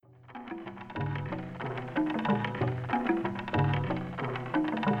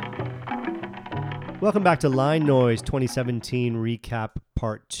Welcome back to Line Noise 2017 Recap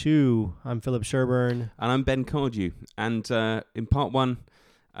Part 2. I'm Philip Sherburne. And I'm Ben Cardew. And in Part 1,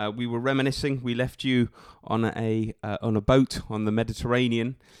 we were reminiscing. We left you on a boat on the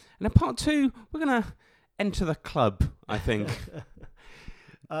Mediterranean. And in Part 2, we're going to enter the club, I think.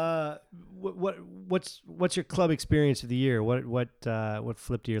 What's your club experience of the year? What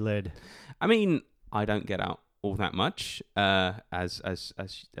flipped your lid? I mean, I don't get out all that much, as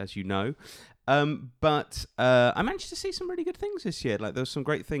you know. But I managed to see some really good things this year. Like, there were some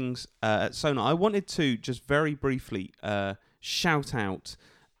great things at Sonar. I wanted to just very briefly shout out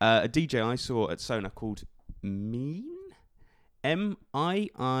a DJ I saw at Sonar called Miin,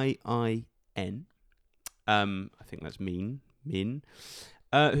 Miiin. I think that's Min,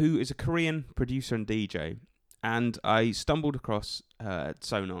 who is a Korean producer and DJ. And I stumbled across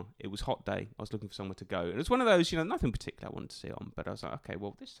Sonar. It was hot day. I was looking for somewhere to go. And it was one of those, nothing particular I wanted to see on. But I was like, okay,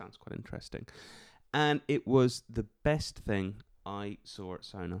 well, this sounds quite interesting. And it was the best thing I saw at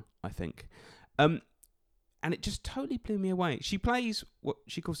Sonar, I think. And it just totally blew me away. She plays what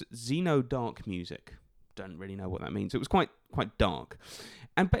she calls it Xeno dark music. Don't really know what that means. It was quite dark.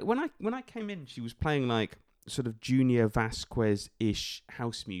 But when I came in, she was playing like sort of Junior Vasquez-ish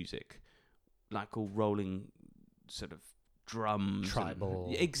house music, like all rolling sort of drums,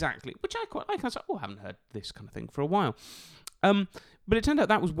 tribal, exactly, which I quite like. I was like, I haven't heard this kind of thing for a while. But it turned out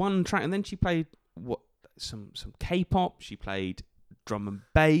that was one track, and then she played some K-pop. She played drum and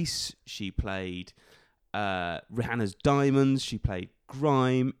bass. She played Rihanna's Diamonds. She played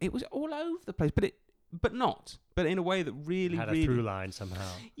grime. It was all over the place, but in a way that really had a through line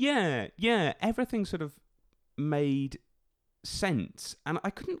somehow. Yeah, everything sort of made sense, and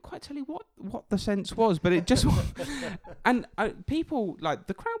I couldn't quite tell you what the sense was, but it just and people, like,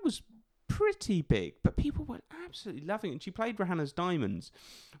 the crowd was pretty big, but people were absolutely loving it. And she played Rihanna's Diamonds,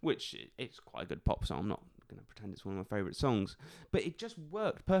 which it's quite a good pop song. I'm not going to pretend it's one of my favourite songs, but it just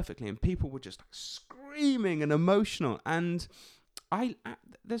worked perfectly, and people were just like screaming and emotional. And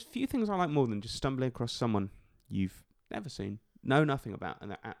there's few things I like more than just stumbling across someone you've never seen, know nothing about, and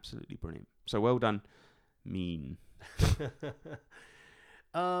they're absolutely brilliant. So well done, Miin.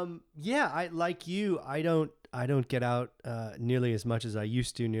 I like you. I don't get out nearly as much as I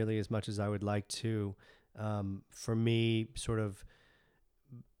used to, nearly as much as I would like to. For me, sort of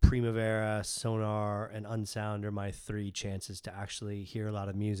Primavera, Sonar, and Unsound are my three chances to actually hear a lot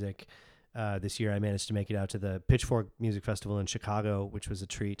of music. This year I managed to make it out to the Pitchfork Music Festival in Chicago, which was a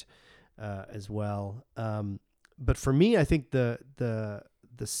treat as well. But for me, I think the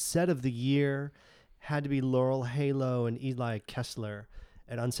set of the year had to be Laurel Halo and Eli Kessler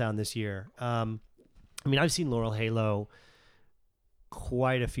at Unsound this year. I've seen Laurel Halo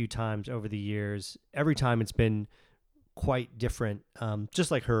quite a few times over the years. Every time it's been quite different,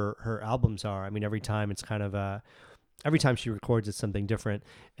 just like her albums are. I mean, every time it's kind of every time she records, it's something different.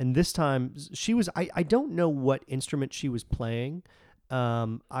 And this time she was, I don't know what instrument she was playing.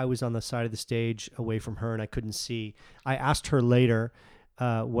 I was on the side of the stage away from her and I couldn't see. I asked her later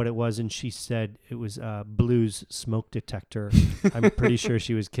what it was, and she said it was blues smoke detector. I'm pretty sure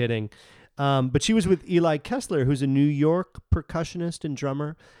she was kidding. But she was with Eli Kessler, who's a New York percussionist and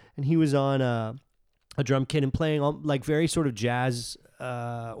drummer, and he was on a drum kit and playing all, like, very sort of jazz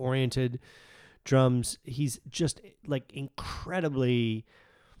oriented drums. He's just like incredibly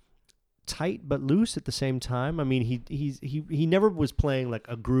tight but loose at the same time. I mean, he never was playing like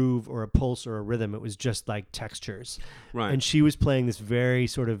a groove or a pulse or a rhythm. It was just like textures. Right. And she was playing this very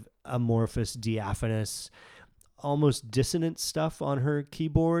sort of amorphous, diaphanous, almost dissonant stuff on her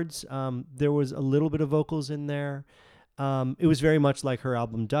keyboards. There was a little bit of vocals in there. It was very much like her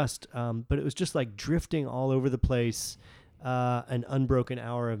album Dust, but it was just like drifting all over the place. An unbroken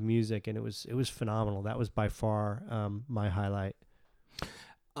hour of music, and it was phenomenal. That was by far my highlight.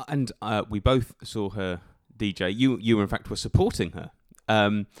 And we both saw her DJ. You in fact were supporting her.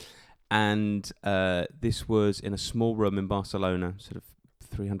 And this was in a small room in Barcelona, sort of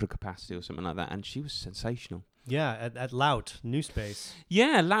 300 capacity or something like that, and she was sensational. Yeah, at Lout, New Space.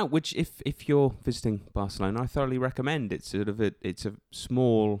 Yeah, Lout, which if you're visiting Barcelona, I thoroughly recommend. It's sort of it's a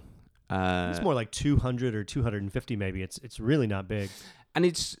small. It's more like 200 or 250 maybe. It's really not big. And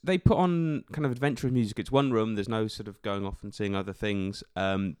they put on kind of adventurous music. It's one room. There's no sort of going off and seeing other things.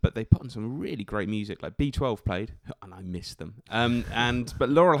 But they put on some really great music. Like B12 played, and I missed them. But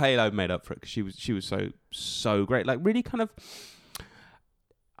Laurel Halo made up for it because she was so great. Like, really kind of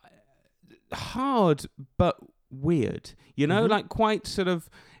hard but weird. Like quite sort of.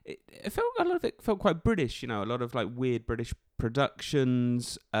 It felt, a lot of it felt quite British. A lot of like weird British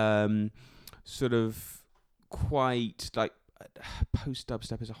productions. Sort of quite like post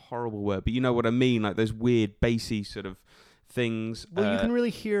dubstep is a horrible word, but you know what I mean, like those weird bassy sort of things. Well, you can really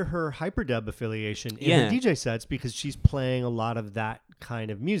hear her hyperdub affiliation in Yeah. her DJ sets because she's playing a lot of that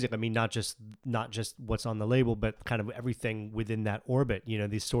kind of music. I mean, not just what's on the label, but kind of everything within that orbit. You know,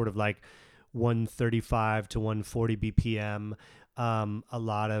 these sort of like 135 to 140 BPM, a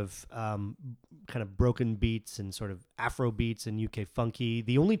lot of kind of broken beats and sort of Afro beats and UK funky.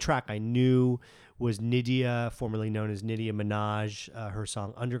 The only track I knew was Nydia, formerly known as Nydia Minaj, her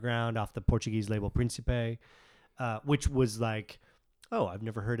song Underground off the Portuguese label Principe. Which was like, oh, I've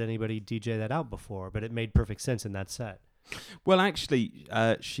never heard anybody DJ that out before, but it made perfect sense in that set. Well, actually,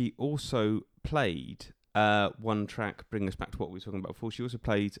 she also played one track, bring us back to what we were talking about before. She also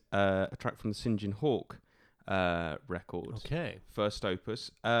played a track from the Sinjin Hawk record, Okay. first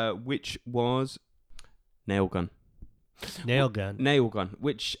opus, which was Nail Gun. Nail Gun. Nail Gun,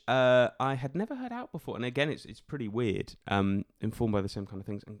 which I had never heard out before. And again, it's pretty weird, informed by the same kind of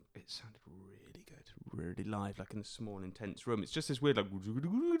things. And it sounded really good, really live, like in a small, intense room. It's just this weird, like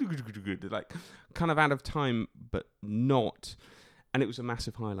kind of out of time, but not. And it was a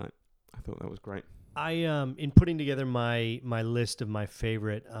massive highlight. I thought that was great. I in putting together my list of my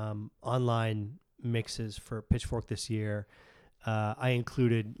favorite online mixes for Pitchfork this year, I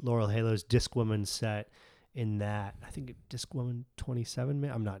included Laurel Halo's Discwoman set in that. I think Discwoman 27,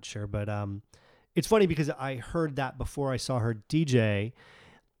 I'm not sure, but it's funny because I heard that before I saw her DJ,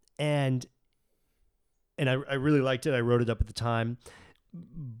 and I really liked it. I wrote it up at the time,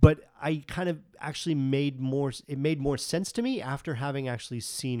 but I kind of actually made more sense to me after having actually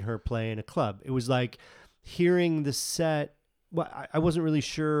seen her play in a club. It was like hearing the set. Well, I wasn't really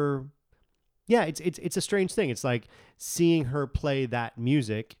sure. Yeah, it's a strange thing. It's like seeing her play that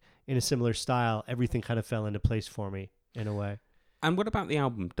music in a similar style. Everything kind of fell into place for me in a way. And what about the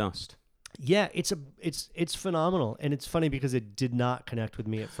album Dust? Yeah, it's phenomenal, and it's funny because it did not connect with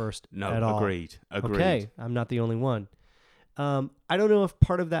me at first at all. Agreed. Okay, I'm not the only one. I don't know if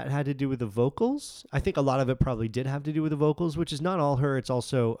part of that had to do with the vocals. I think a lot of it probably did have to do with the vocals, which is not all her. It's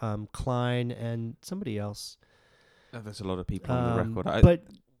also Klein and somebody else. Oh, there's a lot of people on the record. But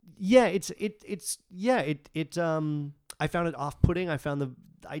yeah, I found it off-putting. I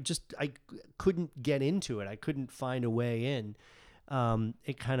couldn't get into it. I couldn't find a way in.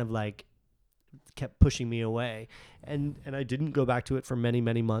 It kind of like kept pushing me away, and I didn't go back to it for many,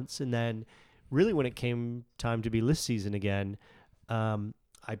 many months. And then really when it came time to be list season again,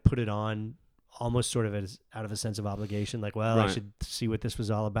 I put it on almost sort of as out of a sense of obligation, like, well, Right. I should see what this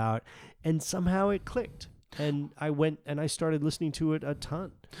was all about. And somehow it clicked. And I went and I started listening to it a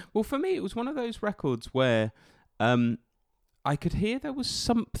ton. Well, for me, it was one of those records where I could hear there was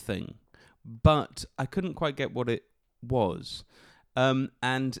something, but I couldn't quite get what it was.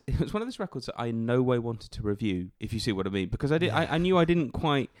 And it was one of those records that I in no way wanted to review, if you see what I mean, because I knew I didn't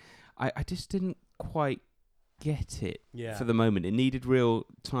quite, I just didn't quite get it for the moment. It needed real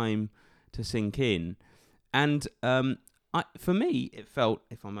time to sink in. And for me, it felt,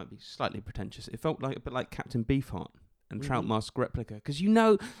 if I might be slightly pretentious, it felt like a bit like Captain Beefheart and Trout Mask Replica, because you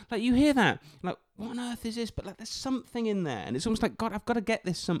know, like you hear that, like, what on earth is this? But like, there's something in there, and it's almost like, God, I've got to get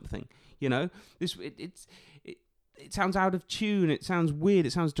this something. You know, it sounds out of tune, it sounds weird,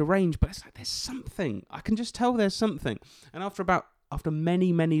 it sounds deranged, but it's like there's something. I can just tell there's something. And after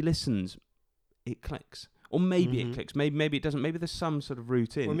many, many listens, it clicks. Or maybe it clicks. Maybe it doesn't. Maybe there's some sort of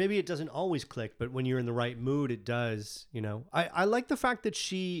routine. Or maybe it doesn't always click, but when you're in the right mood, it does. You know, I like the fact that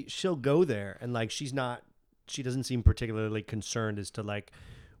she'll go there, and like she doesn't seem particularly concerned as to like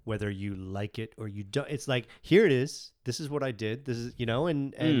whether you like it or you don't. It's like, here it is. This is what I did. This is, you know,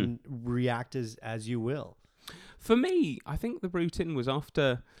 and react as you will. For me, I think the routine was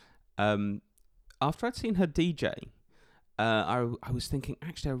after I'd seen her DJ. I was thinking,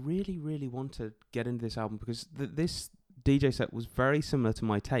 actually, I really, really want to get into this album because this DJ set was very similar to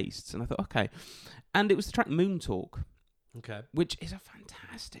my tastes. And I thought, okay. And it was the track Moon Talk. Okay. Which is a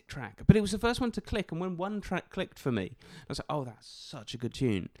fantastic track. But it was the first one to click. And when one track clicked for me, I was like, oh, that's such a good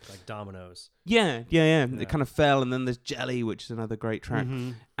tune. Like dominoes. Yeah. It kind of fell. And then there's Jelly, which is another great track.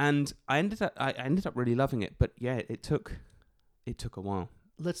 Mm-hmm. And I ended up really loving it. But yeah, it took a while.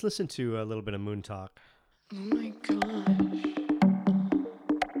 Let's listen to a little bit of Moon Talk. Oh my gosh.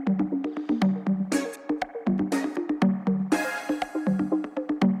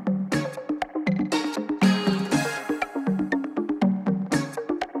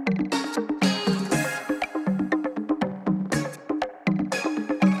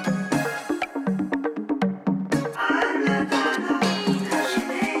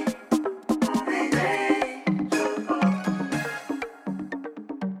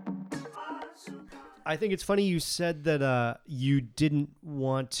 I think it's funny you said that you didn't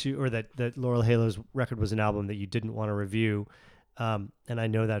want to, or that Laurel Halo's record was an album that you didn't want to review. And I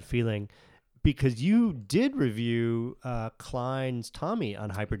know that feeling because you did review Klein's Tommy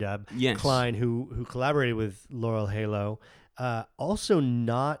on Hyperdub. Yes. Klein, who collaborated with Laurel Halo. Also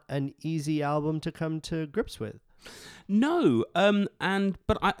not an easy album to come to grips with. No,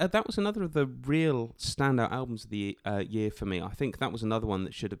 but that was another of the real standout albums of the year for me. I think that was another one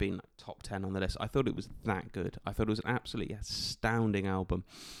that should have been like top 10 on the list. I thought it was that good. I thought it was an absolutely astounding album,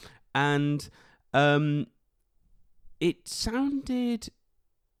 and it sounded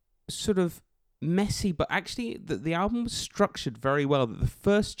sort of messy, but actually the album was structured very well. The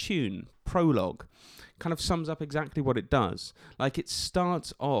first tune, Prologue, kind of sums up exactly what it does. Like, it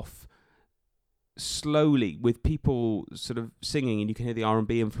starts off slowly with people sort of singing, and you can hear the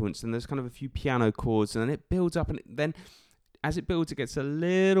R&B influence, and there's kind of a few piano chords, and then it builds up, and then as it builds, it gets a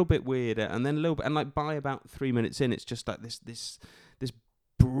little bit weirder, and then a little bit, and like by about 3 minutes in, it's just like this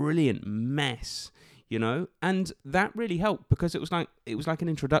brilliant mess, you know. And that really helped because it was like an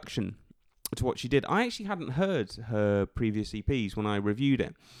introduction to what she did. I actually hadn't heard her previous EPs when I reviewed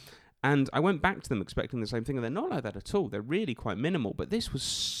it, and I went back to them expecting the same thing, and they're not like that at all. They're really quite minimal, but this was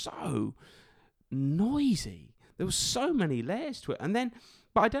so noisy. There was so many layers to it, and then,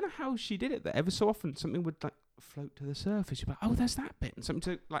 but I don't know how she did it. That ever so often something would like float to the surface. You'd be like, oh, there's that bit, and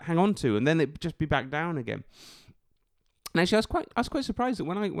something to like hang on to, and then it'd just be back down again. And actually, I was quite surprised that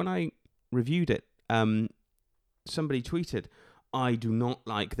when I reviewed it, somebody tweeted, "I do not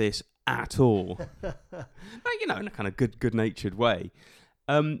like this at all," like, you know, in a kind of good-natured way,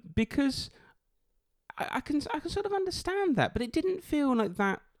 because I can sort of understand that, but it didn't feel like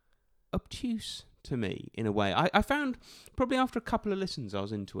that obtuse to me in a way. I found probably after a couple of listens I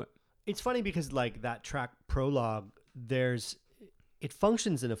was into it. It's funny because like that track Prologue, it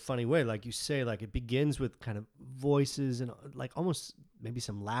functions in a funny way. Like you say, like it begins with kind of voices and like almost maybe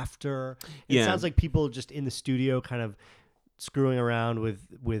some laughter. It sounds like people just in the studio kind of screwing around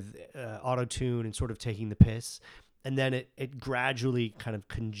with auto-tune and sort of taking the piss. And then it gradually kind of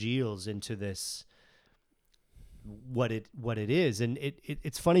congeals into this what it is. And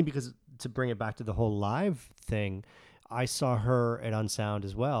it's funny because, to bring it back to the whole live thing, I saw her at Unsound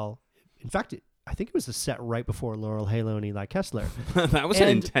as well. In fact, I think it was the set right before Laurel Halo and Eli Kessler. That was an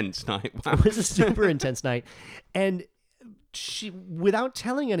intense night. Wow. It was a super intense night. And she, without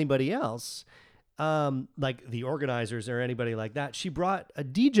telling anybody else, like the organizers or anybody like that, she brought a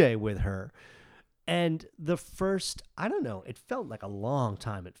DJ with her. And the first, I don't know, it felt like a long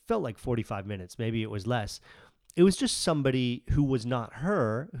time. It felt like 45 minutes. Maybe it was less. It was just somebody who was not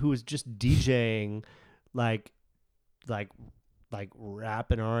her, who was just DJing like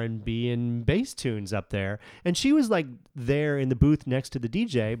rap and R&B and bass tunes up there. And she was like there in the booth next to the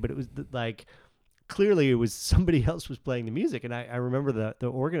DJ, but it was like clearly it was somebody else was playing the music. And I remember the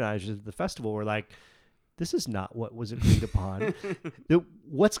organizers of the festival were like, this is not what was agreed upon.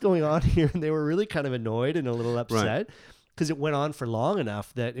 What's going on here? And they were really kind of annoyed and a little upset because it went on for long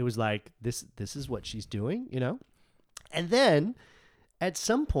enough that it was like, this is what she's doing, you know? And then at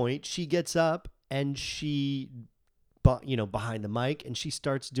some point she gets up and she, you know, behind the mic, and she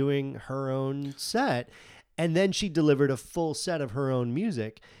starts doing her own set. And then she delivered a full set of her own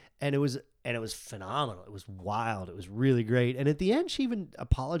music, and it was phenomenal. It was wild. It was really great. And at the end, she even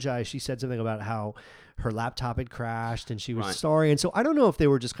apologized. She said something about how her laptop had crashed and she was sorry. And so I don't know if they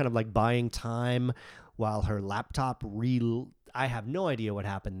were just kind of like buying time while her laptop I have no idea what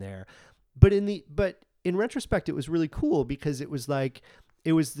happened there. But in retrospect, it was really cool because it was like,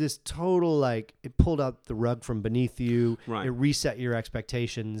 it was this total, like, it pulled out the rug from beneath you. Right. It reset your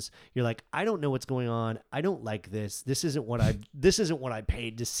expectations. You're like, I don't know what's going on. I don't like this. This isn't what I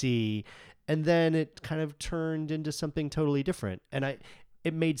paid to see. And then it kind of turned into something totally different. And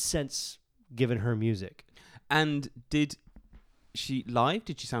it made sense given her music. And did she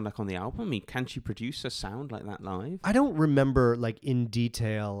sound like on the album? I mean, can she produce a sound like that live? I don't remember like in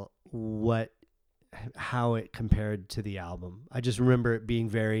detail how it compared to the album. I just remember it being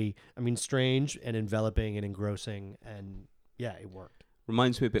very, strange and enveloping and engrossing, and yeah, it worked.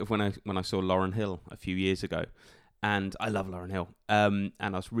 Reminds me a bit of when I saw Lauryn Hill a few years ago, and I love Lauryn Hill, and I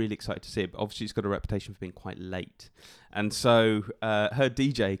was really excited to see it, but obviously she's got a reputation for being quite late, and so her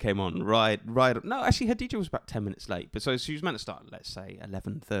DJ came on right up. No, actually her DJ was about 10 minutes late, but so she was meant to start, let's say,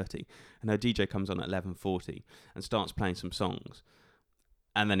 11:30, and her DJ comes on at 11:40 and starts playing some songs.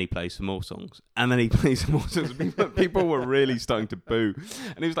 And then he plays some more songs. And then he plays some more songs. People were really starting to boo.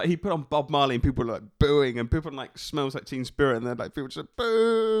 And it was like, he put on Bob Marley and people were like booing. And people were like, Smells Like Teen Spirit. And then like people just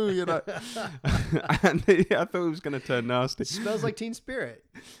boo, you know. And I thought it was going to turn nasty. Smells Like Teen Spirit.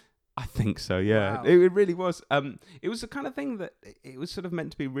 I think so, yeah. Wow. It really was. It was the kind of thing that it was sort of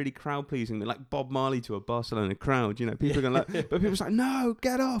meant to be really crowd pleasing, like Bob Marley to a Barcelona crowd. You know, people are going but people was like, no,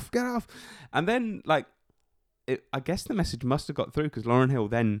 get off. And then like, I guess the message must have got through because Lauryn Hill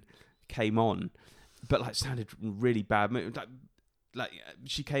then came on, but like sounded really bad. Like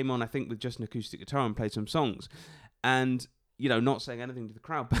she came on, I think, with just an acoustic guitar and played some songs, and you know, not saying anything to the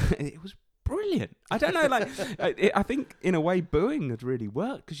crowd, but it was brilliant. I don't know, like I think in a way booing had really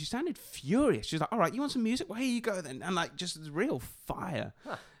worked because she sounded furious. She was like, "All right, you want some music? Well, here you go then," and like just real fire.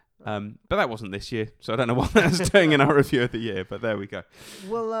 Huh. But that wasn't this year, so I don't know what that's doing in our review of the year. But there we go.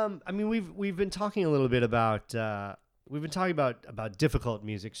 Well, I mean, we've been talking a little bit about about difficult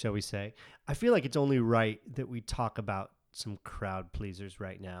music, shall we say? I feel like it's only right that we talk about some crowd pleasers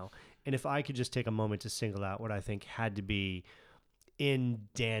right now. And if I could just take a moment to single out what I think had to be in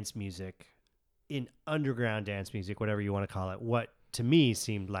dance music, in underground dance music, whatever you want to call it, what to me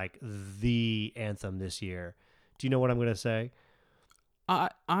seemed like the anthem this year. Do you know what I'm going to say?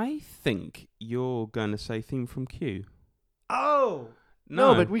 I think you're going to say Theme from Q. Oh!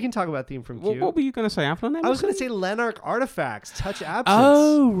 No, but we can talk about Theme from Q. What were you going to say, Avalon Emerson? I was going to say Lanark Artifacts, Touch Absence.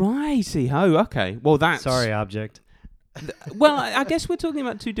 Oh, righty. Oh, okay. Well, that's... Sorry, Object. Well, I guess we're talking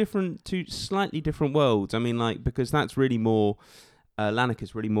about two slightly different worlds. I mean, like, because that's really more... Lanark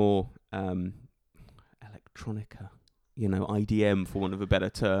is really more electronica, you know, IDM, for want of a better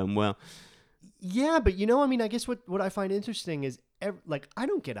term. Well... Yeah, but you know, I mean, I guess what I find interesting is, like, I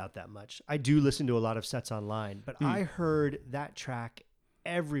don't get out that much. I do listen to a lot of sets online, but I heard that track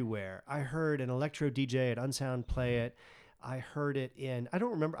everywhere. I heard an electro DJ at Unsound play it. I heard it in, I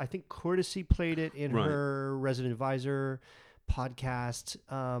don't remember, I think Courtesy played it in her Resident Advisor podcast.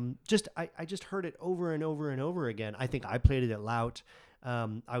 I just heard it over and over and over again. I think I played it at Lout.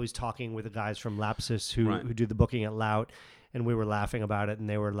 I was talking with the guys from Lapsus who do the booking at Lout, and we were laughing about it, and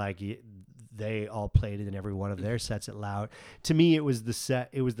they were like, they all played it in every one of their sets at Loud. To me, it was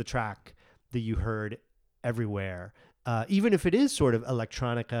the track that you heard everywhere. Even if it is sort of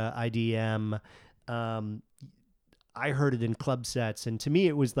electronica, IDM, I heard it in club sets. And to me,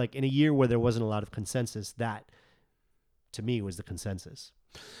 it was like in a year where there wasn't a lot of consensus, that to me was the consensus.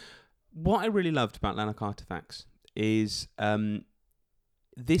 What I really loved about Lanark Artifacts is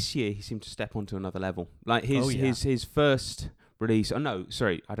this year he seemed to step onto another level. Like his first release. Oh no,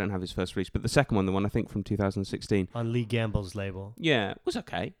 sorry, I don't have his first release, but the second one, the one I think from 2016 on Lee Gamble's label. Yeah, was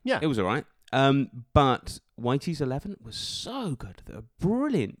okay. Yeah, it was all right. But Whitey's 11 was so good. They were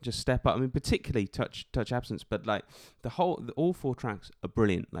brilliant. Just step up. I mean, particularly Touch Absence, but like all four tracks are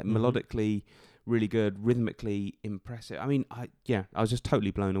brilliant. Like melodically, really good, rhythmically impressive. I mean, I was just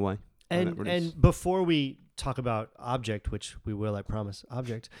totally blown away. And before we talk about Object, which we will, I promise,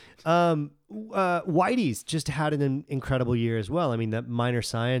 Object, Whitey's just had an incredible year as well. I mean, that Minor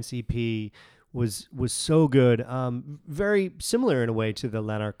Science EP was so good. Very similar in a way to the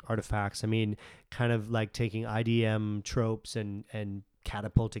Lanark Artifacts. I mean, kind of like taking IDM tropes and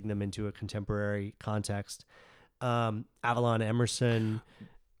catapulting them into a contemporary context. Avalon Emerson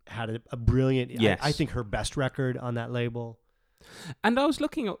had a brilliant, yes. I think her best record on that label. And I was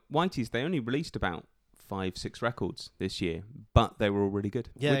looking at Whitey's. They only released about 5-6 records this year, but they were all really good.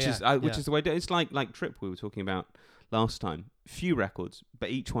 Which is the way it's like Trip we were talking about last time. Few records, but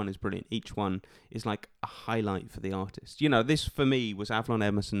each one is brilliant. Each one is like a highlight for the artist. You know, this for me was Avalon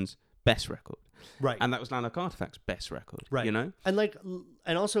Emerson's best record, right? And that was Lanark Artifacts' best record, right? You know,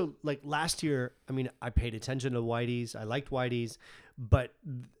 and also last year, I mean, I paid attention to Whitey's. I liked Whitey's, but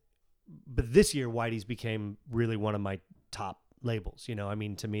this year Whitey's became really one of my top labels. You know, I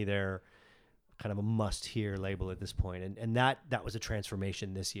mean, to me, they're kind of a must-hear label at this point, and that was a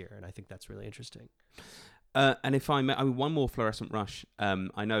transformation this year, and I think that's really interesting. And if I mean, one more Fluorescent Rush.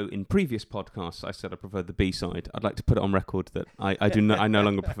 I know in previous podcasts I said I preferred the B-side. I'd like to put it on record that I do not. I no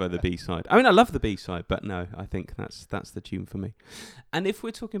longer prefer the B-side. I mean, I love the B-side, but no, I think that's the tune for me. And if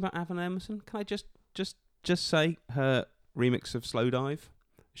we're talking about Avalon Emerson, can I just say her remix of Slow Dive,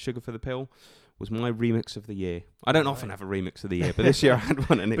 Sugar for the Pill, was my remix of the year. I don't often have a remix of the year, but this year I had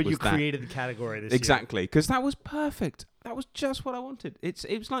one, and it was that. But you created the category this year. Exactly, because that was perfect. That was just what I wanted. It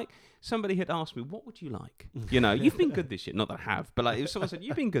was like somebody had asked me, what would you like? You know, you've been good this year. Not that I have, but like if someone said,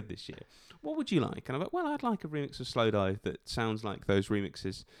 you've been good this year. What would you like? And I'm like, well, I'd like a remix of Slow Dive that sounds like those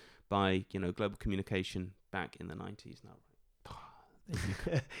remixes by, you know, Global Communication back in the 90s. No,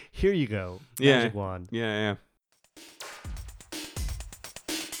 here you go. Magic wand. Yeah.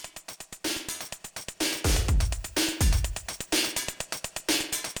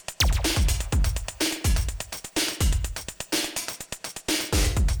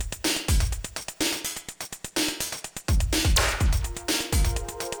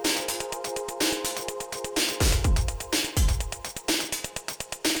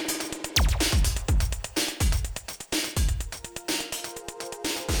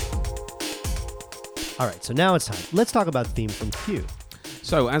 All right, so now it's time. Let's talk about Theme from Q.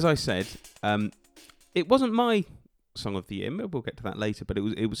 So, as I said, it wasn't my song of the year. We'll get to that later, but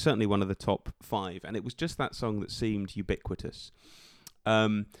it was certainly one of the top 5, and it was just that song that seemed ubiquitous.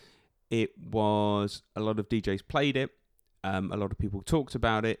 It was a lot of DJs played it. A lot of people talked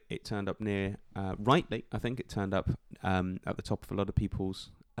about it. It turned up near, rightly, I think it turned up at the top of a lot of people's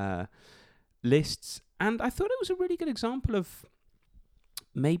lists. And I thought it was a really good example of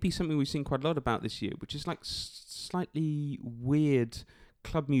maybe something we've seen quite a lot about this year, which is like slightly weird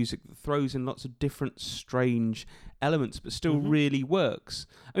club music that throws in lots of different strange elements but still really works.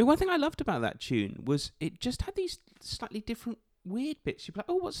 I mean, one thing I loved about that tune was it just had these slightly different weird bits. You'd be like,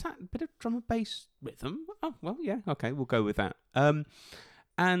 oh, what's that? Bit of drum and bass rhythm? Oh, well, yeah, okay, we'll go with that.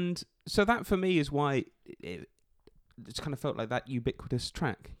 And so that for me is why it's kind of felt like that ubiquitous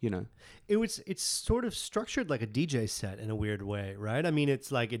track, you know. It's sort of structured like a DJ set in a weird way, right? I mean,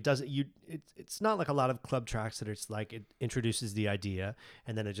 it's like it's not like a lot of club tracks that it's like it introduces the idea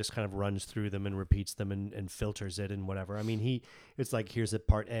and then it just kind of runs through them and repeats them and filters it and whatever. I mean, it's like here's a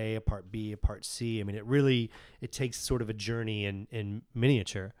part A, a part B, a part C. I mean, it takes sort of a journey in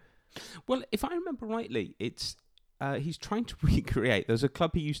miniature. Well, if I remember rightly, it's he's trying to recreate. There's a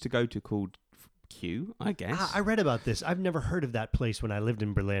club he used to go to called Q, I guess. I read about this. I've never heard of that place when I lived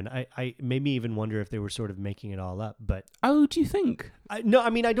in Berlin. I made me even wonder if they were sort of making it all up. But oh, do you think? No, I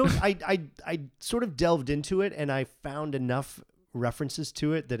mean I don't. I sort of delved into it and I found enough references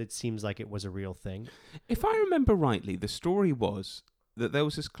to it that it seems like it was a real thing. If I remember rightly, the story was that there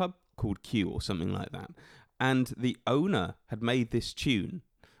was this club called Q or something like that, and the owner had made this tune,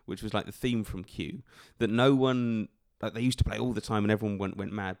 which was like the theme from Q, that no one. Like they used to play all the time and everyone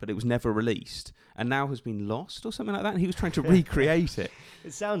went mad, but it was never released and now has been lost or something like that. And he was trying to recreate it.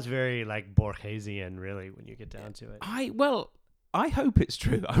 It sounds very like Borgesian, really, when you get down to it. I hope it's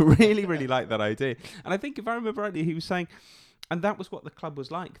true. I really, really like that idea. And I think if I remember rightly, he was saying, and that was what the club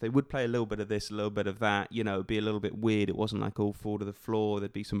was like. They would play a little bit of this, a little bit of that, you know, it'd be a little bit weird. It wasn't like all four to the floor.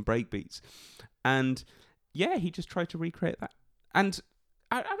 There'd be some break beats. And yeah, he just tried to recreate that. And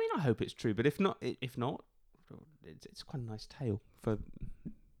I mean, I hope it's true, but if not, it's quite a nice tale for,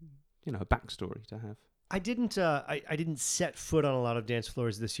 you know, a backstory to have. I didn't set foot on a lot of dance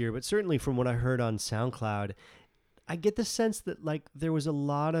floors this year, but certainly from what I heard on SoundCloud, I get the sense that like there was a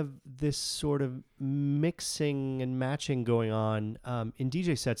lot of this sort of mixing and matching going on in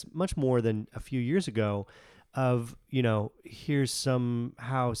DJ sets, much more than a few years ago. Of, you know, here's some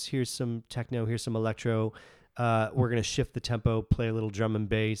house, here's some techno, here's some electro. We're gonna shift the tempo, play a little drum and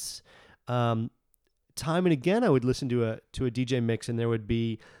bass. Time and again, I would listen to a DJ mix, and there would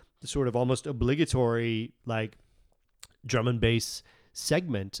be the sort of almost obligatory like drum and bass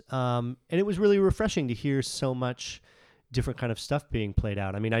segment, and it was really refreshing to hear so much different kind of stuff being played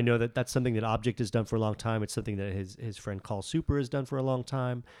out. I mean, I know that that's something that Object has done for a long time. It's something that his friend Call Super has done for a long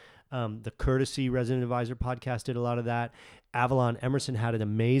time. The Courtesy Resident Advisor podcast did a lot of that. Avalon Emerson had an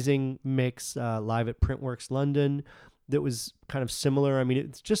amazing mix live at Printworks London that was kind of similar. I mean,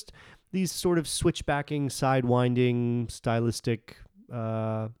 it's just these sort of switchbacking, sidewinding, stylistic,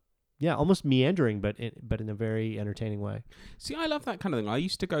 almost meandering, but in a very entertaining way. See, I love that kind of thing. I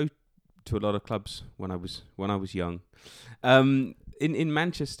used to go to a lot of clubs when I was young. In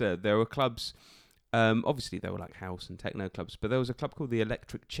Manchester, there were clubs. Obviously, there were like house and techno clubs, but there was a club called the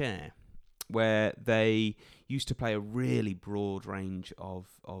Electric Chair, where they used to play a really broad range of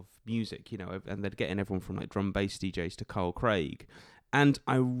music, you know, and they'd get in everyone from like drum bass DJs to Carl Craig. And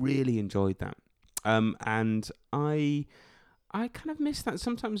I really enjoyed that. And I kind of miss that.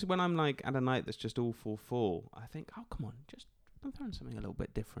 Sometimes when I'm like at a night that's just all 4/4, I think, oh, come on, just I'm throwing something a little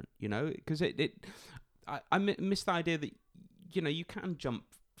bit different, you know? Because I miss the idea that, you know, you can jump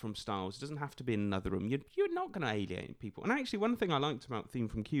from styles. It doesn't have to be in another room. You're not going to alienate people. And actually, one thing I liked about Theme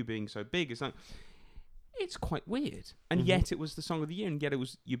from Q being so big is like, it's quite weird. And yet it was the song of the year, and yet it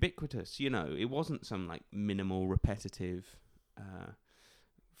was ubiquitous, you know? It wasn't some like minimal, repetitive...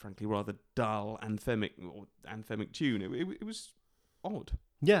 frankly, rather dull anthemic tune. It was odd.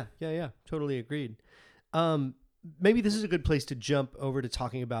 Yeah, totally agreed. Maybe this is a good place to jump over to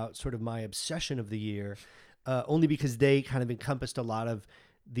talking about sort of my obsession of the year, only because they kind of encompassed a lot of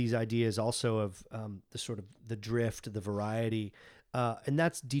these ideas also of the sort of the drift, the variety, and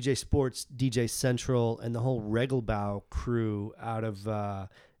that's DJ Sports, DJ Central, and the whole Regelbau crew out of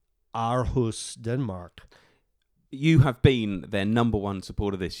Aarhus, Denmark. You have been their number one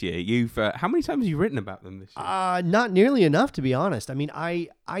supporter this year. You've how many times have you written about them this year? Not nearly enough, to be honest. I mean, I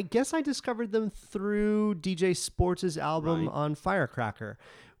guess I discovered them through DJ Sports' album on Firecracker,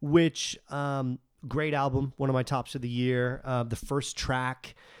 which great album, one of my tops of the year. The first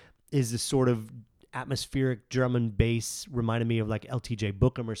track is this sort of atmospheric drum and bass, reminded me of like LTJ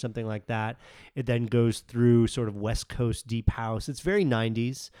Bookham or something like that. It then goes through sort of West Coast deep house. It's very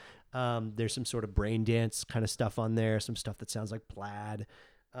 90s. There's some sort of brain dance kind of stuff on there, some stuff that sounds like plaid.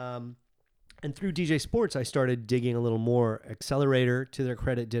 And through DJ Sports, I started digging a little more. Accelerator, to their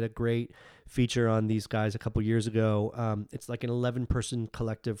credit, did a great feature on these guys a couple years ago. It's like an 11-person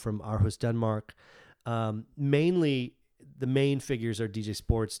collective from Aarhus, Denmark. Mainly, the main figures are DJ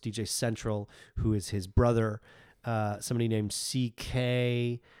Sports, DJ Central, who is his brother, somebody named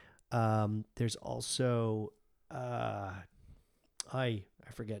CK. There's also, I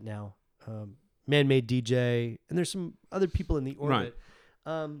forget now, Man-Made DJ, and there's some other people in the orbit.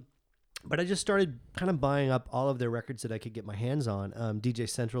 Right. But I just started kind of buying up all of their records that I could get my hands on. DJ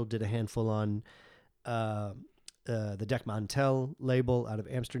Central did a handful on the Dek Mantel label out of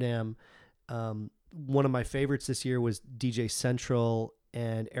Amsterdam. One of my favorites this year was DJ Central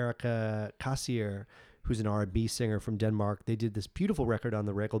and Erica Kassier, who's an R&B singer from Denmark. They did this beautiful record on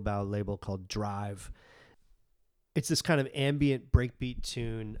the Regelbau label called Drive. It's this kind of ambient breakbeat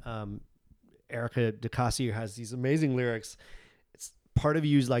tune. Erica de Kassier has these amazing lyrics. Part of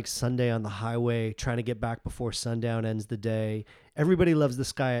you's like Sunday on the highway, trying to get back before sundown ends the day. Everybody loves the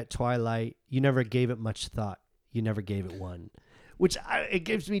sky at twilight. You never gave it much thought. You never gave it one. It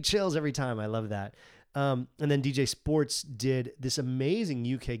gives me chills every time. I love that. And then DJ Sports did this amazing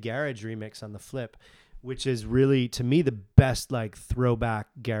UK garage remix on the flip, which is really, to me, the best like throwback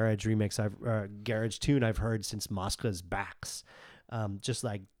garage remix garage tune I've heard since Mosca's Backs. Just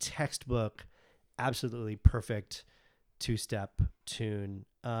like textbook, absolutely perfect two-step tune.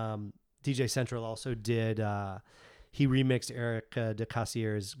 DJ Central also did, he remixed Erica de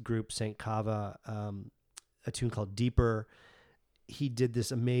Cassier's group St. Cava, a tune called Deeper. He did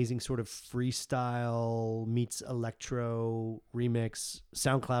this amazing sort of freestyle meets electro remix,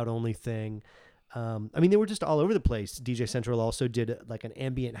 SoundCloud only thing. They were just all over the place. DJ Central also did like an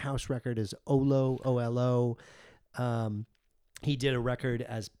ambient house record as Olo, O-L-O. He did a record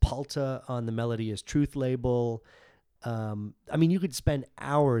as Palta on the Melody is Truth label. You could spend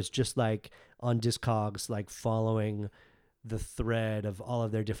hours just like on Discogs, like following the thread of all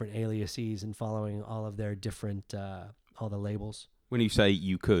of their different aliases and following all of their different, all the labels. When you say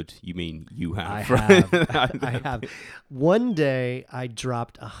you could, you mean you have. I have. I have. One day I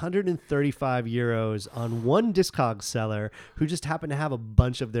dropped 135 euros on one Discogs seller who just happened to have a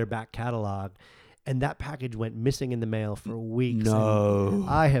bunch of their back catalog. And that package went missing in the mail for weeks. No. And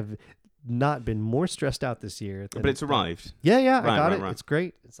I have not been more stressed out this year. But it's arrived. Yeah, I got it. Right. It's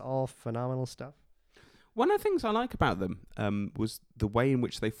great. It's all phenomenal stuff. One of the things I like about them was the way in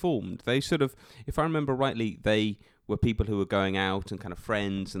which they formed. They sort of, if I remember rightly, they were people who were going out and kind of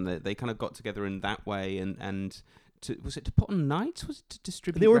friends, and they kind of got together in that way. And was it to put on nights? Was it to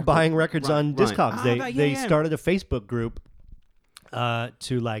distribute? They were buying records on Discogs. Right. They started a Facebook group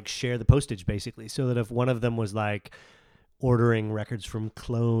to like share the postage, basically, so that if one of them was like ordering records from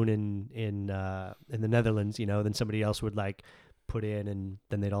Clone in the Netherlands, then somebody else would like put in, and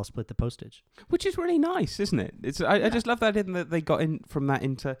then they'd all split the postage, which is really nice, isn't it? I just love that that they got in from that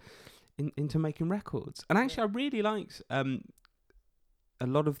into making records. And actually, I really liked a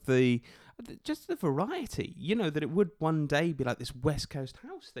lot of just the variety. That it would one day be like this West Coast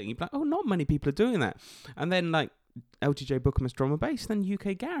house thing. You'd be like, oh, not many people are doing that, and then like LTJ Bookham as drum and bass, then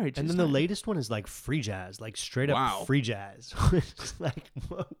UK garage, and then the latest one is like free jazz, like straight up free jazz. Like,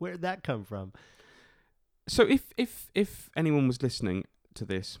 where'd that come from? So if anyone was listening to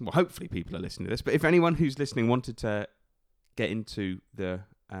this, well, hopefully people are listening to this, but if anyone who's listening wanted to get into the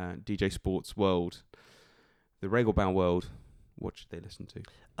DJ Sports world, the Regelbau world, what should they listen to?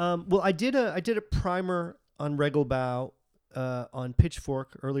 Well, I did a primer on Regelbau on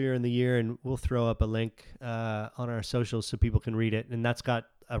Pitchfork earlier in the year, and we'll throw up a link on our socials so people can read it. And that's got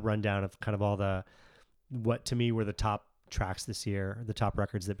a rundown of kind of all what to me were the top tracks this year, the top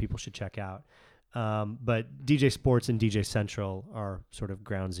records that people should check out. But DJ Sports and DJ Central are sort of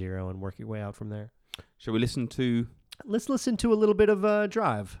ground zero, and work your way out from there. Shall we listen to? Let's listen to a little bit of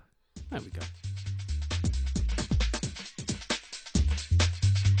Drive. There we go.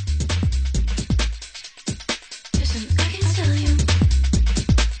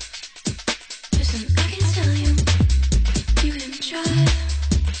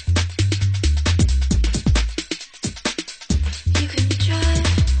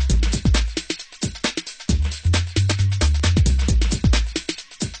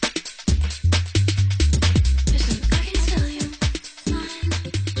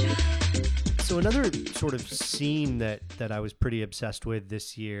 Another sort of scene that I was pretty obsessed with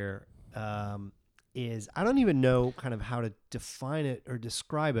this year is, I don't even know kind of how to define it or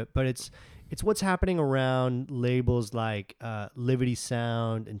describe it, but it's it's what's happening around labels like Liberty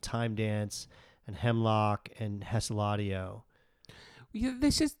Sound and Time Dance and Hemlock and Hessel Audio. Yeah,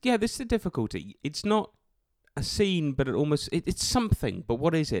 this is the difficulty. It's not a scene, but it's something. But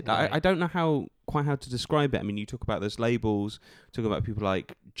what is it? Right. I don't know quite how to describe it. I mean, you talk about those labels, talk about people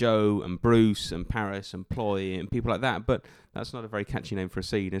like Joe and Bruce and Paris and Ploy and people like that. But that's not a very catchy name for a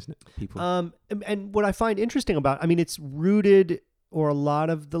scene, isn't it? People. And what I find interesting about, I mean, it's rooted, or a lot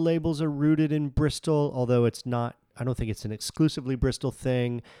of the labels are rooted in Bristol, although it's not. I don't think it's an exclusively Bristol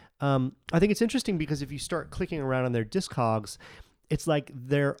thing. I think it's interesting because if you start clicking around on their Discogs, it's like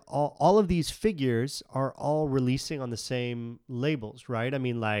they're all of these figures are all releasing on the same labels, right? I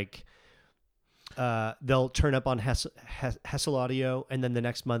mean, like they'll turn up on Hessel Audio, and then the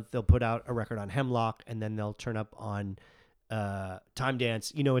next month they'll put out a record on Hemlock, and then they'll turn up on Time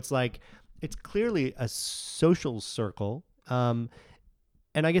Dance. You know, it's like it's clearly a social circle. And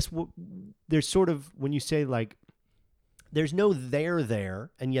I guess there's sort of, when you say like, there's no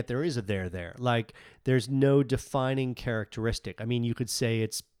there, and yet there is a there. Like, there's no defining characteristic. I mean, you could say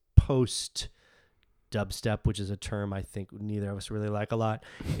it's post dubstep, which is a term I think neither of us really like a lot.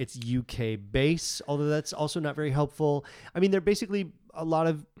 It's UK bass, although that's also not very helpful. I mean, they're basically a lot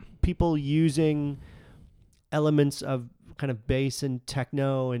of people using elements of kind of bass and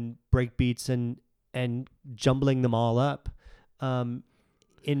techno and breakbeats and jumbling them all up.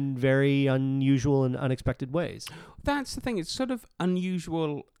 In very unusual and unexpected ways. That's the thing. It's sort of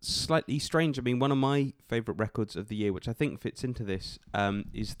unusual, slightly strange. I mean, one of my favourite records of the year, which I think fits into this,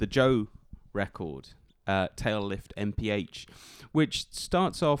 is the Joe record, Tail Lift MPH, which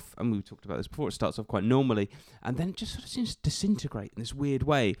starts off, and we talked about this before, it starts off quite normally, and then it just sort of seems to disintegrate in this weird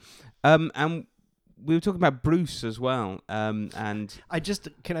way. And we were talking about Bruce as well. And can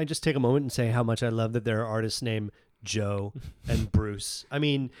I just take a moment and say how much I love that there are artists named Joe and Bruce. I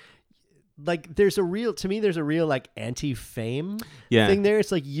mean, like there's a real like anti-fame thing there.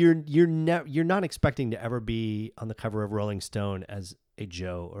 It's like you're not expecting to ever be on the cover of Rolling Stone as a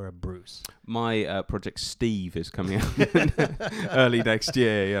Joe or a Bruce. My project Steve is coming out early next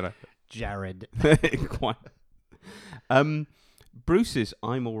year. You know, Jared. Quite. Bruce's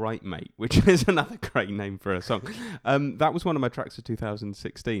 "I'm Alright Mate," which is another great name for a song. That was one of my tracks of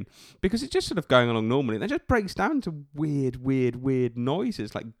 2016 because it's just sort of going along normally. And it just breaks down to weird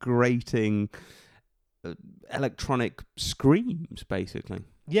noises, like grating electronic screams, basically.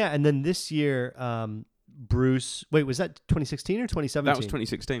 Yeah, and then this year, Bruce... Wait, was that 2016 or 2017? That was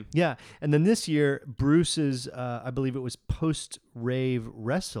 2016. Yeah, and then this year, Bruce's, I believe it was Post-Rave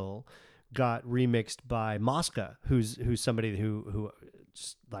Wrestle, got remixed by Mosca, who's somebody who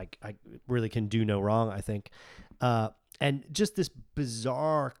just, like, I really can do no wrong, I think. And just this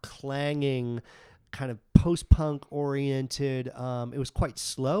bizarre clanging kind of post-punk oriented. It was quite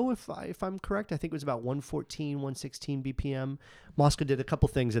slow, if I'm correct. I think it was about 114, 116 BPM. Mosca did a couple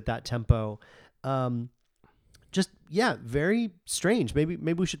things at that tempo. Very strange. Maybe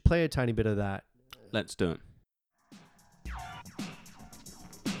we should play a tiny bit of that. Let's do it.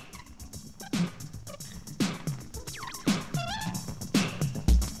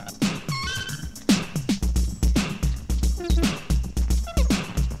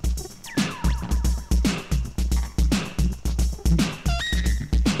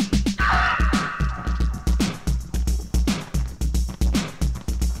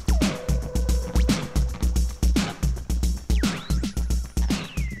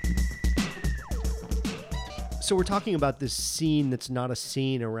 So we're talking about this scene that's not a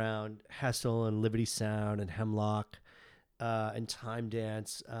scene around Hessel and Liberty Sound and Hemlock and Time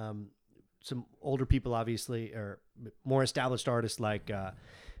Dance. Some older people, obviously, or more established artists like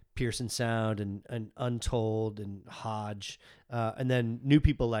Pearson Sound and Untold and Hodge. And then new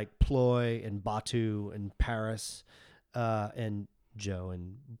people like Ploy and Batu and Paris and Joe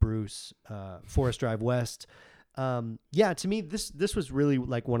and Bruce, Forest Drive West. To me, this was really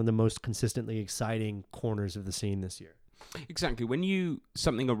like one of the most consistently exciting corners of the scene this year. Exactly. When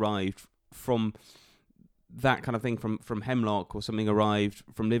something arrived from that kind of thing, from Hemlock, or something arrived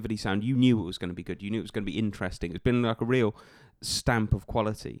from Liberty Sound, you knew it was going to be good. You knew it was going to be interesting. It's been like a real stamp of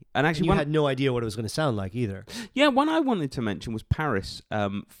quality. And actually, you had no idea what it was going to sound like either. Yeah, one I wanted to mention was Paris,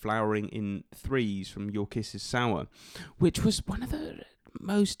 Flowering in Threes from Your Kiss Is Sour, which was one of the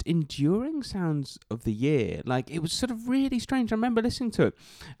most enduring sounds of the year. Like, it was sort of really strange. I remember listening to it,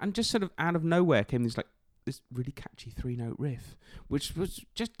 and just sort of out of nowhere came this really catchy 3-note riff, which was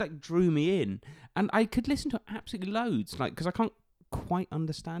just like drew me in, and I could listen to it absolutely loads, like, because I can't quite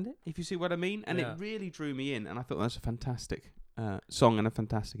understand it, if you see what I mean. And It really drew me in, and I thought that's a fantastic song and a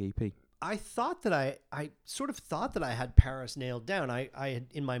fantastic EP. I thought that I sort of thought that I had Paris nailed down. I had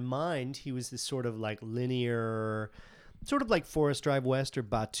in my mind he was this sort of like linear, sort of like Forest Drive West or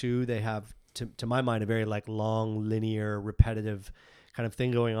Batu. They have to my mind a very like long, linear, repetitive kind of thing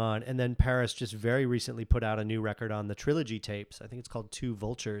going on. And then Paris just very recently put out a new record on the Trilogy tapes. I think it's called Two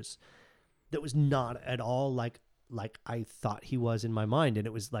Vultures. That was not at all like I thought he was in my mind. And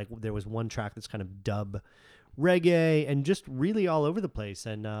it was like there was one track that's kind of dub reggae and just really all over the place.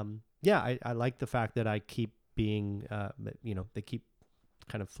 And yeah, I like the fact that I keep being, they keep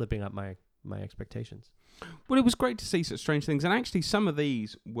kind of flipping up my expectations. Well, it was great to see such strange things. And actually, some of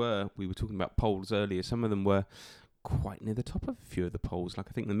these we were talking about polls earlier, some of them were quite near the top of a few of the polls. Like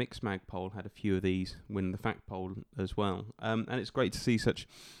I think the Mixmag poll had a few of these, win the Fact poll as well. And it's great to see such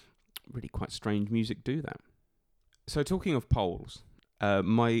really quite strange music do that. So talking of polls, I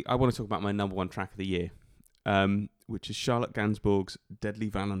want to talk about my number one track of the year. Which is Charlotte Gainsbourg's Deadly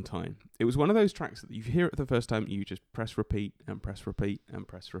Valentine. It was one of those tracks that you hear it for the first time, you just press repeat and press repeat and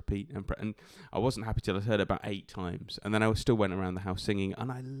press repeat and I wasn't happy till I heard it about 8 times, and then I still went around the house singing, and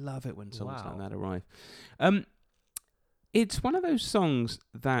I love it when songs like that arrive. It's one of those songs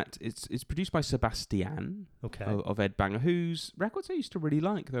that it's produced by Sebastian of Ed Banger, whose records I used to really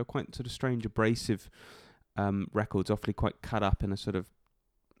like. They were quite sort of strange, abrasive records, awfully quite cut up in a sort of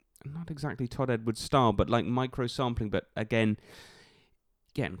not exactly Todd Edwards style, but like micro sampling, but again,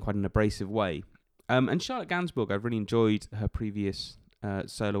 quite an abrasive way. And Charlotte Gainsbourg, I've really enjoyed her previous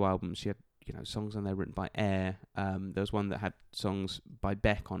solo albums. She had, songs on there written by Air. There was one that had songs by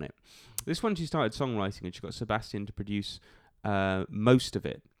Beck on it. This one she started songwriting, and she got Sebastian to produce most of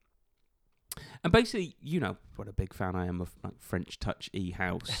it. And basically, what a big fan I am of like French touch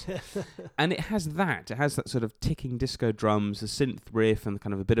house. And it has that sort of ticking disco drums, the synth riff, and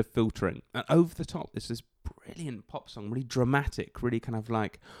kind of a bit of filtering. And over the top, there's this brilliant pop song, really dramatic, really kind of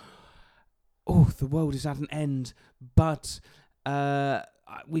like, oh, the world is at an end, but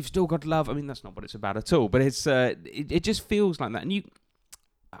we've still got love. I mean, that's not what it's about at all, but it's it just feels like that. And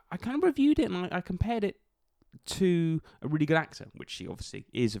I kind of reviewed it, and I compared it to a really good actor, which she obviously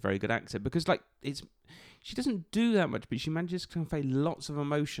is a very good actor, because she doesn't do that much, but she manages to convey lots of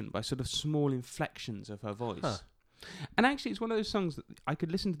emotion by sort of small inflections of her voice. And actually, it's one of those songs that I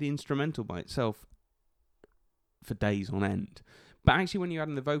could listen to the instrumental by itself for days on end, but actually when you add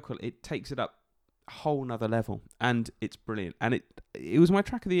in the vocal, it takes it up a whole nother level, and it's brilliant. And it was my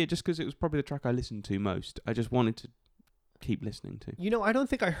track of the year just because it was probably the track I listened to most. I just wanted to keep listening to. I don't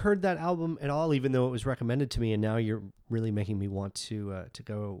think I heard that album at all, even though it was recommended to me, and now you're really making me want to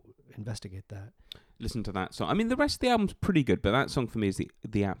go investigate that. Listen to that song. I mean, the rest of the album's pretty good, but that song for me is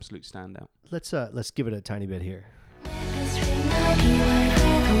the absolute standout. Let's give it a tiny bit here.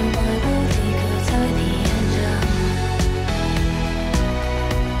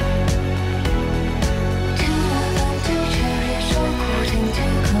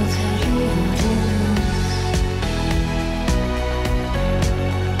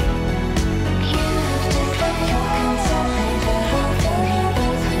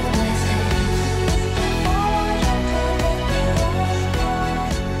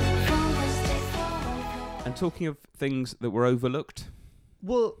 Talking of things that were overlooked.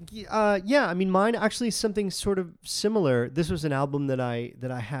 Well, yeah. I mean, mine actually is something sort of similar. This was an album that I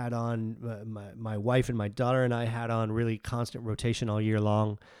had on my wife and my daughter and I had on really constant rotation all year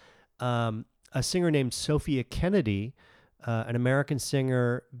long. A singer named Sophia Kennedy, an American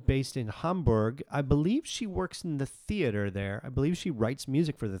singer based in Hamburg. I believe she works in the theater there. I believe she writes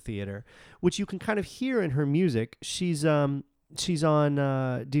music for the theater, which you can kind of hear in her music. She's on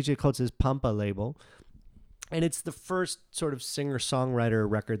DJ Kotz's Pampa label. And it's the first sort of singer-songwriter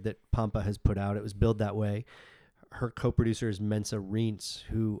record that Pampa has put out. It was billed that way. Her co-producer is Mensa Reintz,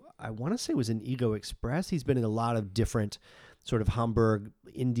 who I want to say was in Ego Express. He's been in a lot of different sort of Hamburg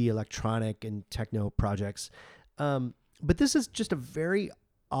indie electronic and techno projects. But this is just a very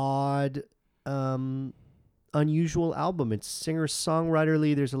odd, unusual album. It's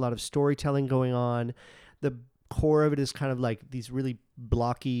singer-songwriterly. There's a lot of storytelling going on. The core of it is kind of like these really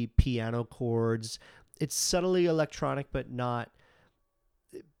blocky piano chords. It's subtly electronic, but not.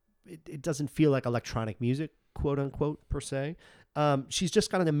 It doesn't feel like electronic music, quote unquote, per se. She's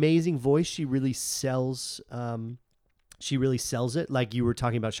just got an amazing voice. She really sells. She really sells it. Like you were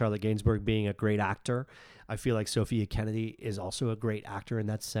talking about Charlotte Gainsbourg being a great actor. I feel like Sophia Kennedy is also a great actor in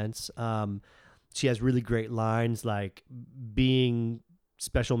that sense. She has really great lines like being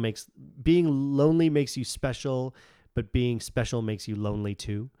lonely makes you special, but being special makes you lonely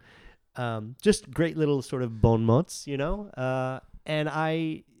too. Just great little sort of bon mots, and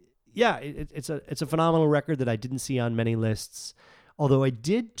it's a phenomenal record that I didn't see on many lists. Although I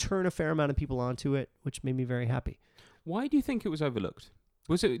did turn a fair amount of people onto it, which made me very happy. Why do you think it was overlooked?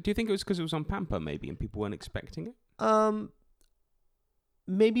 Was it? Do you think it was because it was on Pampa maybe and people weren't expecting it?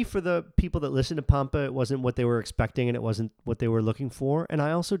 Maybe for the people that listen to Pampa, it wasn't what they were expecting and it wasn't what they were looking for. And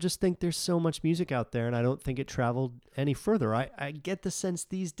I also just think there's so much music out there and I don't think it traveled any further. I get the sense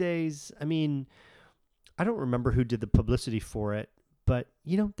these days, I mean, I don't remember who did the publicity for it, but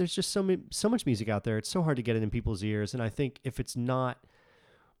you know, there's just so much music out there. It's so hard to get it in people's ears. And I think if it's not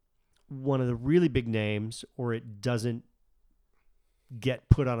one of the really big names or it doesn't get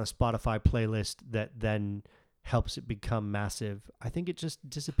put on a Spotify playlist that then helps it become massive, I think it just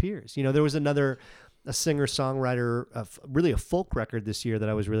disappears. You know, there was a singer-songwriter, really a folk record this year that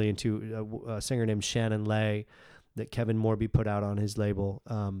I was really into, a singer named Shannon Lay that Kevin Morby put out on his label,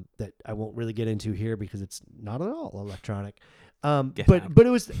 that I won't really get into here because it's not at all electronic. But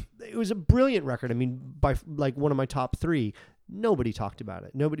it was a brilliant record. I mean, by like one of my top 3, nobody talked about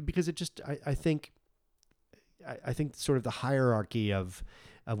it. Nobody, because it just, I think sort of the hierarchy of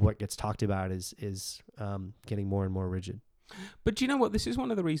what gets talked about is getting more and more rigid. But do you know what? This is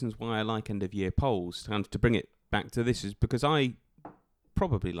one of the reasons why I like end of year polls. And to bring it back to this is because I,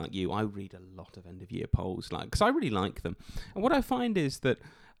 probably like you, I read a lot of end of year polls, because I really like them. And what I find is that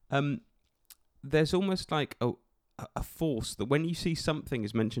there's almost like a force that when you see something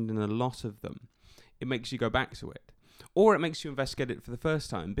is mentioned in a lot of them, it makes you go back to it, or it makes you investigate it for the first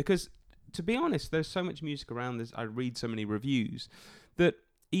time. Because to be honest, there's so much music around this. I read so many reviews that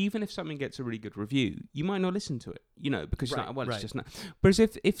even if something gets a really good review, you might not listen to it, because you're like, well, it's just not. Whereas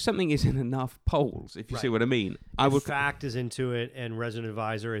if something is in enough polls, if you see what I mean, Fact is into it, and Resident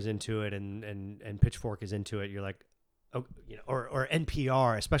Advisor is into it, and Pitchfork is into it. You're like, oh, or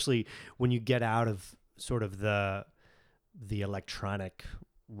NPR, especially when you get out of sort of the electronic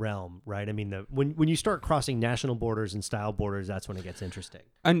realm, right? I mean, when you start crossing national borders and style borders, that's when it gets interesting.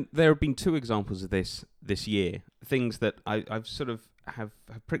 And there have been 2 examples of this year, things that I've sort of have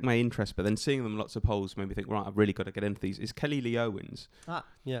pricked my interest, but then seeing them lots of polls made me think, right, I've really got to get into these. Is Kelly Lee Owens,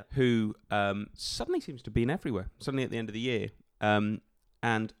 who suddenly seems to be in everywhere, suddenly at the end of the year,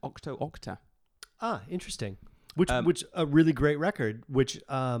 and Octo Octa. Interesting. Which a really great record, which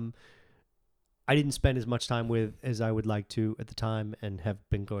I didn't spend as much time with as I would like to at the time, and have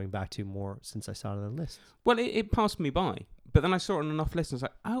been going back to more since I saw it on the list. Well, it passed me by, but then I saw it on enough lists and I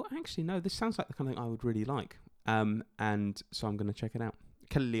was like, oh, actually, no, this sounds like the kind of thing I would really like. And so I'm going to check it out.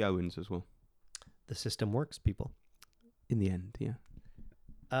 Kelly Lee Owens as well. The system works, people. In the end, yeah.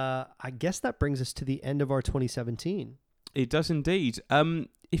 I guess that brings us to the end of our 2017. It does indeed.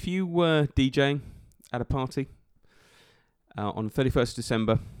 If you were DJing at a party on 31st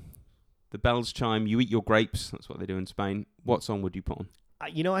December, the bells chime, you eat your grapes, that's what they do in Spain, what song would you put on?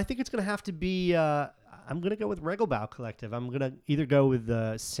 I think it's going to have to be... I'm going to go with Regelbau Collective. I'm going to either go with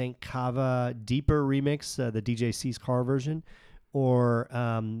the St. Cava Deeper remix, the DJ C's Car version, or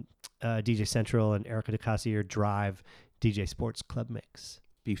DJ Central and Erica DeCassier Drive DJ Sports Club mix.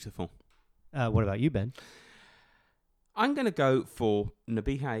 Beautiful. What about you, Ben? I'm going to go for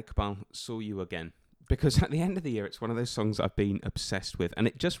Nabihah Iqbal, Saw You Again, because at the end of the year, it's one of those songs I've been obsessed with, and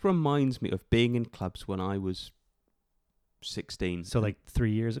it just reminds me of being in clubs when I was 16. So like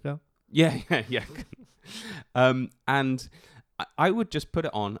 3 years ago? Yeah. And I would just put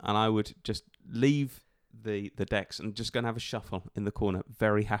it on and I would just leave the decks and just go and have a shuffle in the corner,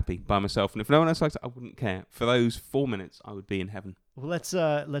 very happy by myself. And if no one else likes it, I wouldn't care. For those 4 minutes, I would be in heaven. Well, let's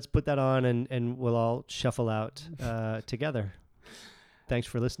put that on and we'll all shuffle out together. Thanks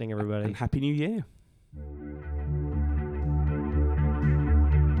for listening, everybody. And Happy New Year.